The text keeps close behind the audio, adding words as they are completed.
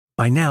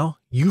By now,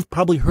 you've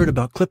probably heard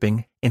about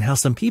clipping and how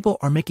some people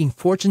are making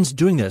fortunes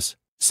doing this.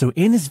 So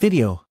in this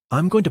video,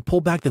 I'm going to pull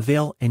back the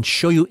veil and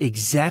show you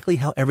exactly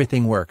how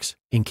everything works,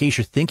 in case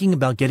you're thinking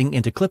about getting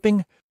into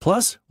clipping.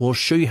 Plus, we'll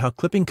show you how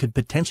clipping could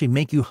potentially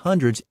make you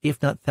hundreds, if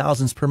not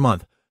thousands per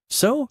month.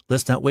 So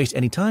let's not waste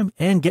any time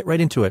and get right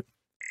into it.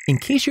 In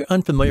case you're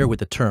unfamiliar with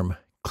the term,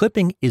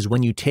 clipping is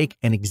when you take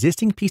an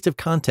existing piece of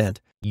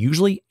content,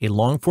 usually a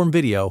long-form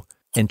video,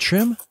 and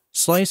trim,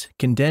 slice,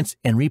 condense,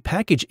 and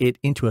repackage it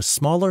into a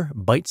smaller,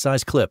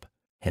 bite-sized clip,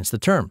 hence the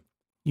term.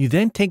 You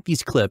then take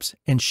these clips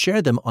and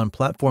share them on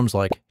platforms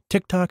like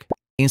TikTok,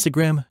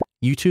 Instagram,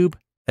 YouTube,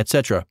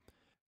 etc.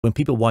 When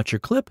people watch your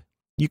clip,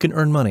 you can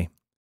earn money.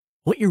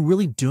 What you're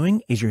really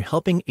doing is you're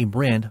helping a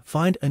brand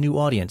find a new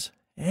audience,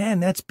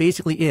 and that's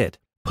basically it.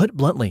 Put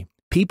bluntly,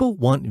 people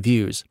want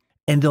views,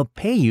 and they'll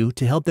pay you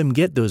to help them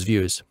get those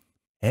views.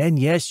 And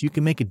yes, you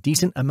can make a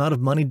decent amount of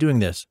money doing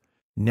this.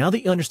 Now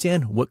that you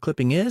understand what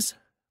clipping is,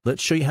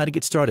 let's show you how to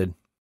get started.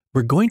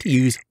 We're going to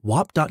use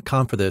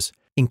Whop.com for this.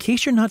 In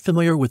case you're not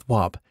familiar with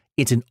Whop,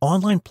 it's an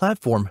online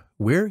platform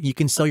where you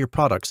can sell your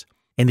products.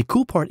 And the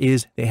cool part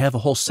is they have a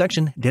whole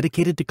section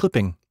dedicated to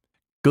clipping.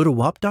 Go to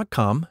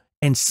Whop.com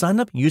and sign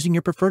up using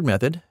your preferred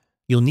method.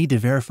 You'll need to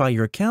verify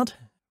your account.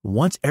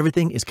 Once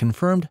everything is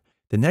confirmed,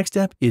 the next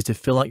step is to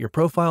fill out your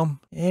profile,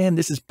 and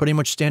this is pretty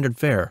much standard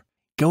fare.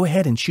 Go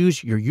ahead and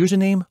choose your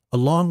username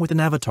along with an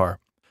avatar.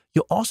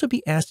 You'll also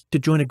be asked to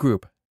join a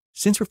group.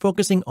 Since we're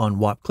focusing on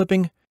Whop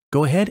clipping,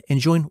 go ahead and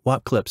join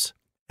Whop Clips.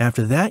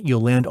 After that,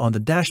 you'll land on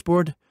the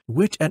dashboard,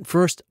 which at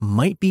first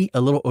might be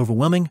a little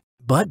overwhelming,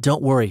 but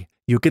don't worry,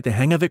 you'll get the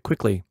hang of it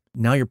quickly.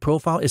 Now your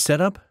profile is set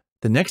up,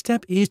 the next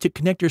step is to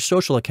connect your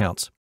social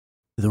accounts.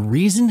 The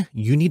reason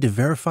you need to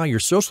verify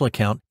your social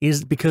account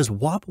is because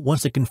Whop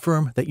wants to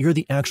confirm that you're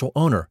the actual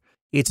owner.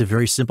 It's a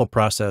very simple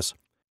process.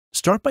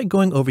 Start by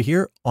going over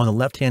here on the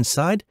left-hand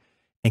side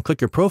and click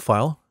your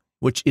profile,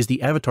 which is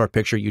the avatar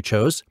picture you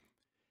chose.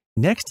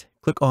 Next,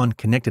 click on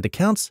Connected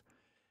Accounts,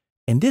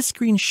 and this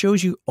screen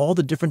shows you all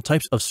the different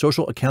types of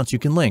social accounts you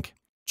can link.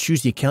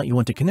 Choose the account you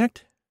want to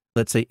connect.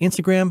 Let's say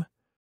Instagram.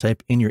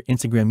 Type in your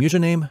Instagram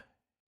username,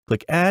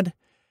 click Add,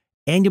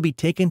 and you'll be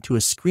taken to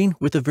a screen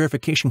with a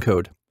verification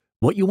code.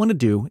 What you want to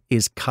do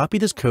is copy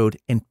this code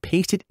and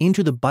paste it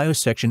into the bio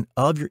section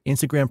of your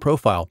Instagram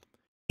profile.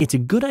 It's a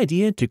good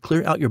idea to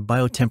clear out your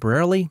bio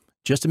temporarily,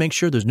 just to make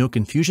sure there's no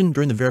confusion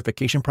during the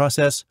verification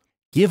process.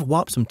 Give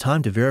Whop some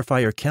time to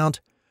verify your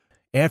account.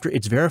 After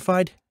it's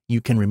verified,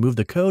 you can remove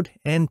the code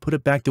and put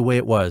it back the way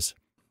it was.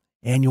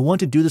 And you'll want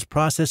to do this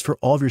process for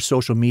all of your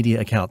social media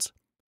accounts.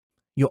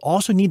 You'll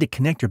also need to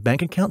connect your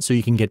bank account so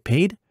you can get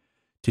paid.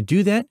 To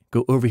do that,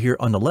 go over here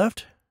on the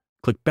left,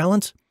 click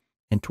Balance,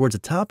 and towards the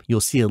top, you'll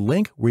see a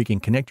link where you can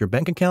connect your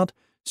bank account.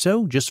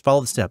 So just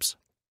follow the steps.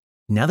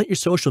 Now that your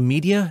social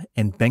media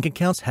and bank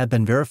accounts have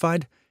been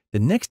verified, the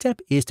next step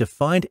is to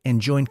find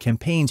and join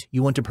campaigns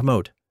you want to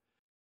promote.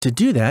 To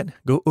do that,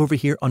 go over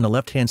here on the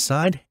left-hand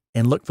side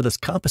and look for this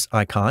compass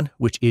icon,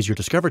 which is your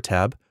Discover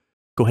tab.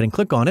 Go ahead and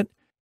click on it,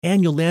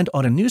 and you'll land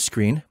on a new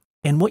screen.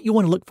 And what you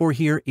want to look for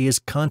here is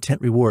content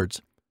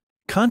rewards.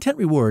 Content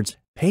rewards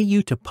pay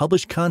you to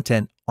publish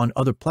content on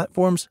other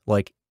platforms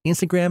like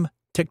Instagram,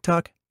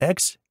 TikTok,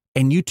 X,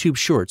 and YouTube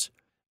Shorts.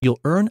 You'll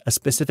earn a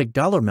specific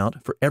dollar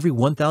amount for every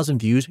 1,000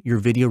 views your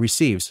video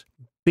receives.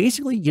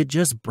 Basically, you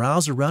just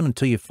browse around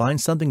until you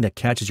find something that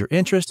catches your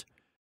interest.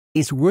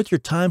 It's worth your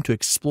time to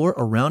explore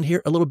around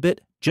here a little bit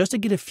just to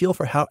get a feel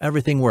for how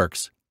everything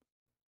works.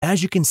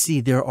 As you can see,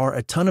 there are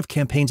a ton of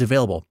campaigns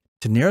available.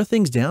 To narrow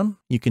things down,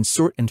 you can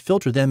sort and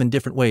filter them in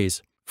different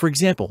ways. For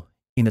example,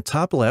 in the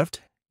top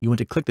left, you want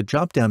to click the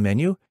drop-down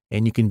menu,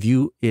 and you can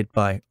view it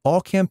by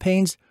all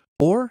campaigns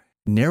or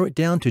narrow it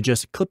down to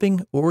just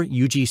clipping or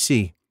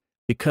UGC.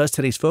 Because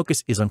today's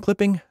focus is on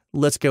clipping,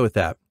 let's go with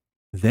that.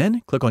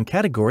 Then click on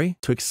Category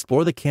to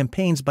explore the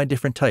campaigns by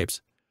different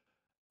types.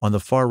 On the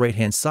far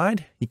right-hand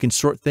side, you can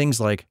sort things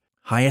like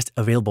highest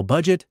available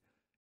budget,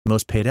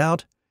 most paid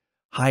out,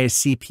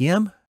 highest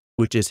CPM,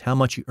 which is how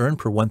much you earn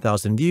per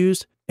 1,000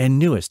 views, and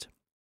newest.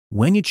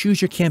 When you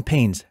choose your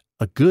campaigns,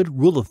 a good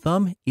rule of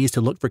thumb is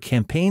to look for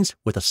campaigns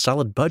with a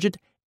solid budget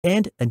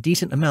and a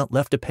decent amount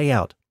left to pay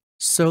out.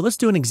 So let's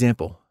do an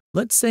example.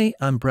 Let's say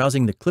I'm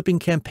browsing the clipping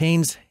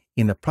campaigns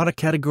in the product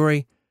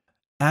category.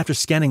 After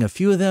scanning a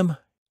few of them,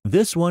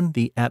 this one,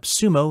 the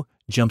AppSumo,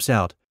 jumps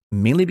out,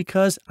 mainly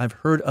because I've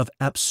heard of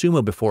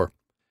AppSumo before.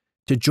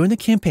 To join the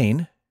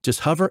campaign,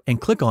 just hover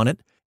and click on it,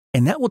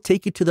 and that will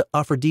take you to the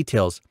offer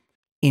details.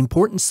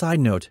 Important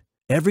side note,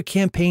 every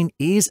campaign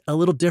is a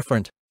little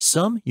different.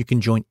 Some you can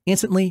join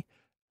instantly,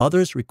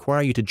 others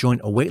require you to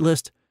join a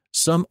waitlist,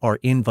 some are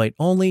invite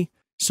only,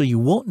 so you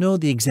won't know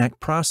the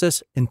exact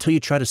process until you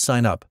try to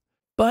sign up.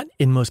 But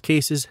in most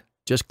cases,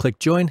 just click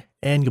join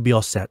and you'll be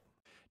all set.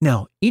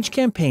 Now, each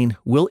campaign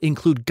will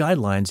include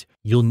guidelines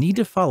you'll need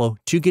to follow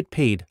to get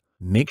paid.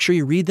 Make sure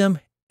you read them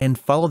and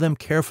follow them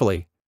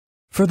carefully.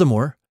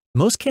 Furthermore,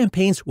 most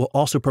campaigns will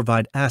also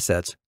provide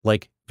assets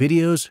like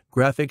videos,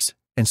 graphics,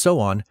 and so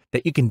on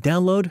that you can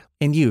download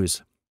and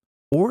use.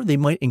 Or they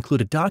might include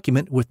a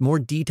document with more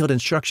detailed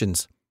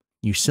instructions.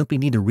 You simply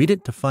need to read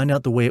it to find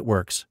out the way it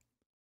works.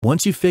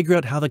 Once you figure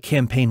out how the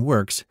campaign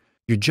works,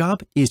 your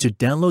job is to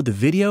download the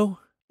video,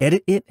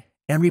 edit it,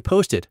 and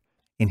repost it.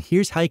 And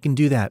here's how you can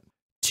do that.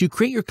 To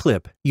create your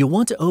clip, you'll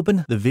want to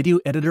open the video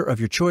editor of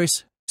your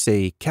choice,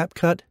 say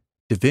CapCut,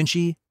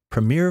 DaVinci,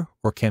 Premiere,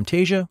 or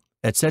Camtasia,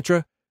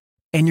 etc.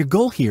 And your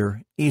goal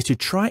here is to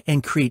try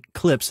and create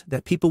clips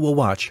that people will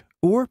watch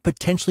or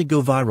potentially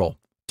go viral.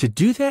 To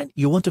do that,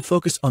 you'll want to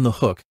focus on the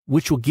hook,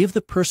 which will give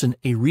the person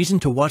a reason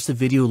to watch the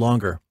video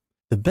longer.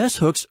 The best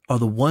hooks are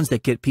the ones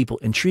that get people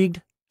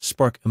intrigued,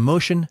 spark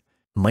emotion,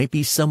 might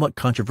be somewhat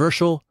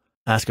controversial,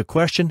 ask a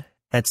question,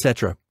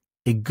 etc.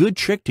 A good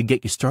trick to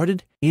get you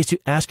started is to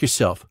ask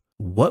yourself,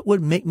 what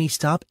would make me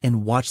stop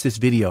and watch this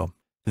video?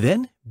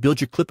 Then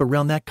build your clip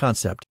around that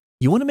concept.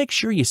 You want to make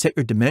sure you set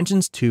your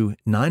dimensions to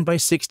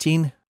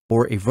 9:16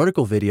 or a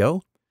vertical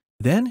video.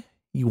 Then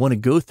you want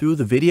to go through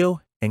the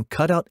video and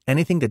cut out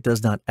anything that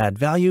does not add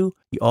value.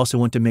 You also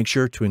want to make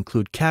sure to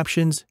include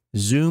captions,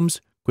 zooms,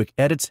 quick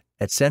edits,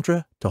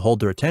 etc. to hold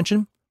their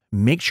attention.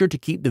 Make sure to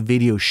keep the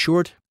video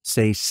short,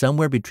 say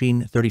somewhere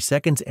between 30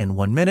 seconds and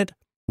 1 minute.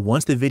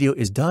 Once the video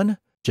is done,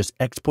 just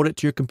export it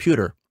to your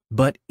computer.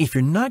 But if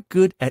you're not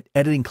good at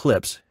editing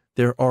clips,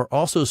 there are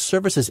also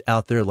services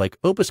out there like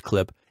Opus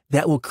Clip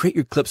that will create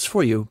your clips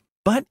for you,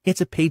 but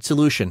it's a paid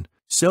solution,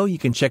 so you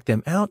can check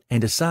them out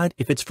and decide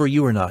if it's for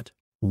you or not.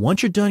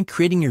 Once you're done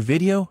creating your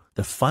video,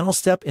 the final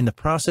step in the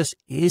process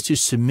is to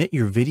submit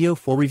your video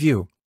for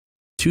review.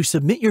 To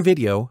submit your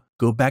video,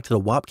 go back to the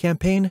Whop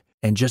campaign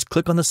and just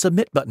click on the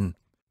Submit button.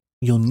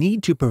 You'll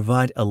need to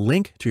provide a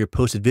link to your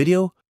posted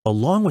video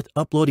along with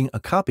uploading a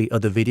copy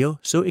of the video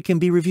so it can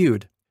be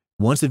reviewed.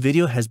 Once the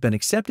video has been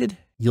accepted,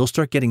 you'll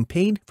start getting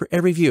paid for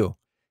every view.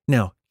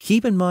 Now,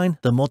 keep in mind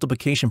the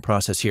multiplication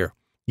process here.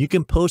 You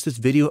can post this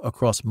video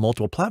across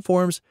multiple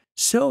platforms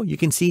so you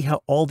can see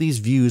how all these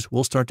views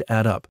will start to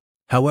add up.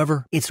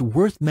 However, it's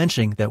worth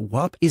mentioning that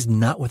Whop is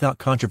not without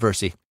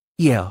controversy.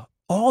 Yeah,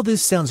 all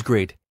this sounds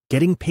great,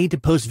 getting paid to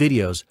post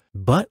videos,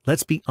 but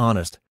let's be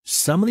honest,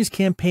 some of these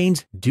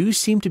campaigns do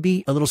seem to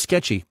be a little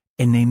sketchy,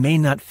 and they may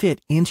not fit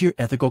into your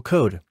ethical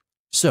code.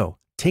 So,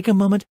 take a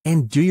moment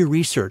and do your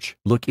research.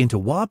 Look into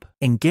Whop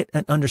and get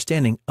an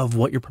understanding of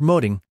what you're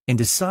promoting and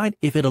decide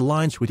if it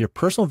aligns with your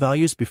personal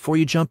values before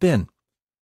you jump in.